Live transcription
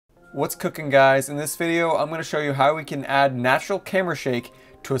What's cooking, guys? In this video, I'm going to show you how we can add natural camera shake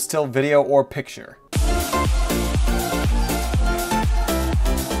to a still video or picture.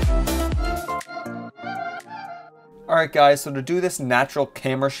 Alright guys, so to do this natural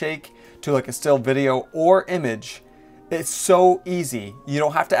camera shake to like a still video or image, it's so easy. You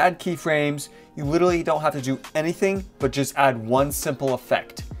don't have to add keyframes. You literally don't have to do anything but just add one simple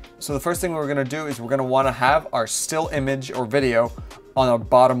effect. So the first thing we're going to do is we're going to want to have our still image or video on our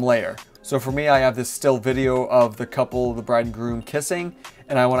bottom layer. So for me, I have this still video of the couple, the bride and groom, kissing,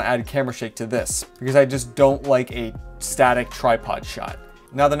 and I want to add camera shake to this because I just don't like a static tripod shot.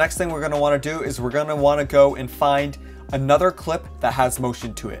 Now the next thing we're going to want to do is we're going to want to go and find another clip that has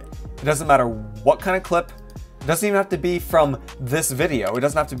motion to it. It doesn't matter what kind of clip. It doesn't even have to be from this video. It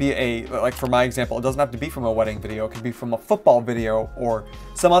doesn't have to be like for my example, it doesn't have to be from a wedding video. It could be from a football video or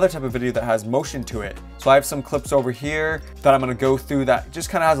some other type of video that has motion to it. So I have some clips over here that I'm gonna go through that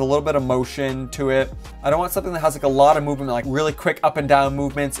just kind of has a little bit of motion to it. I don't want something that has like a lot of movement, like really quick up and down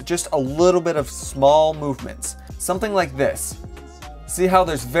movements, just a little bit of small movements. Something like this. See how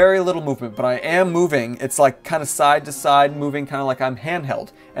there's very little movement, but I am moving. It's like kind of side to side moving, kind of like I'm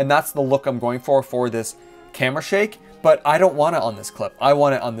handheld. And that's the look I'm going for this camera shake, but I don't want it on this clip. I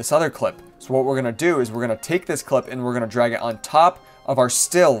want it on this other clip. So what we're gonna do is we're gonna take this clip and we're gonna drag it on top of our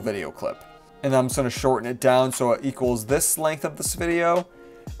still video clip. And I'm just gonna shorten it down so it equals this length of this video.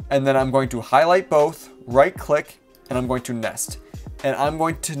 And then I'm going to highlight both, right click, and I'm going to nest. And I'm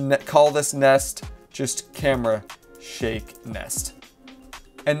going to call this nest just camera shake nest.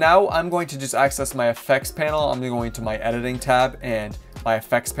 And now I'm going to just access my effects panel. I'm going to my editing tab and my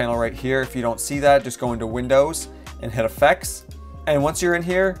effects panel right here. If you don't see that, just go into Windows and hit effects. And once you're in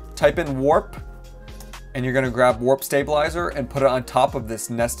here, type in warp, and you're gonna grab warp stabilizer and put it on top of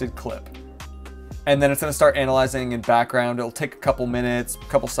this nested clip. And then it's gonna start analyzing in background. It'll take a couple minutes, a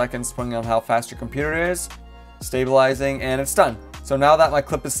couple seconds, depending on how fast your computer is, stabilizing, and it's done. So now that my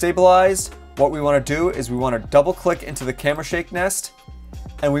clip is stabilized, what we wanna do is we wanna double click into the camera shake nest,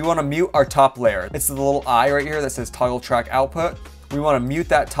 and we wanna mute our top layer. It's the little eye right here that says toggle track output. We want to mute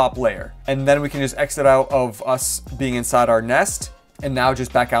that top layer, and then we can just exit out of us being inside our nest and now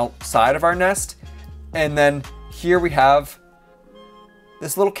just back outside of our nest. And then here we have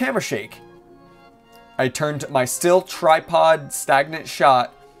this little camera shake. I turned my still tripod stagnant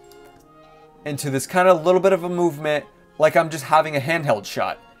shot into this kind of little bit of a movement like I'm just having a handheld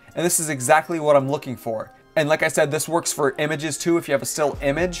shot. And this is exactly what I'm looking for. And like I said, this works for images too. If you have a still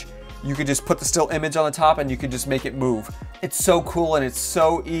image, you could just put the still image on the top and you could just make it move. It's so cool and it's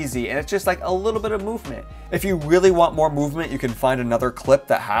so easy, and it's just like a little bit of movement. If you really want more movement, you can find another clip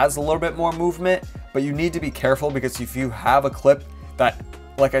that has a little bit more movement, but you need to be careful because if you have a clip that,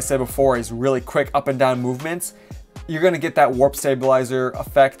 like I said before, is really quick up and down movements, you're gonna get that warp stabilizer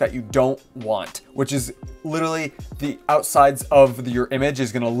effect that you don't want, which is literally the outsides of your image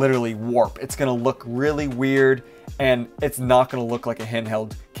is gonna literally warp. It's gonna look really weird, and it's not gonna look like a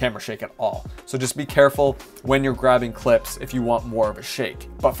handheld camera shake at all. So just be careful when you're grabbing clips if you want more of a shake.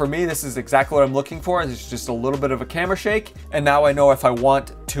 But for me, this is exactly what I'm looking for. It's just a little bit of a camera shake. And now I know if I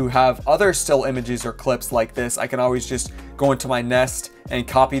want to have other still images or clips like this, I can always just go into my nest and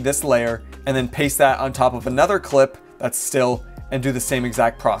copy this layer and then paste that on top of another clip that's still and do the same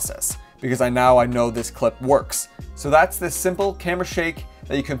exact process because I know this clip works. So that's this simple camera shake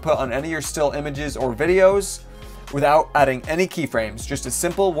that you can put on any of your still images or videos without adding any keyframes, just a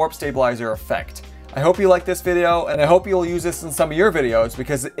simple warp stabilizer effect. I hope you like this video, and I hope you'll use this in some of your videos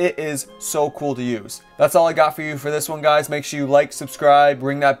because it is so cool to use. That's all I got for you for this one, guys. Make sure you like, subscribe,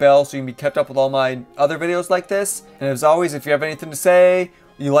 ring that bell so you can be kept up with all my other videos like this. And as always, if you have anything to say,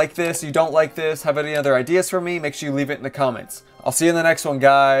 you like this, you don't like this, have any other ideas for me, make sure you leave it in the comments. I'll see you in the next one,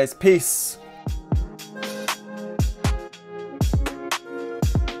 guys. Peace.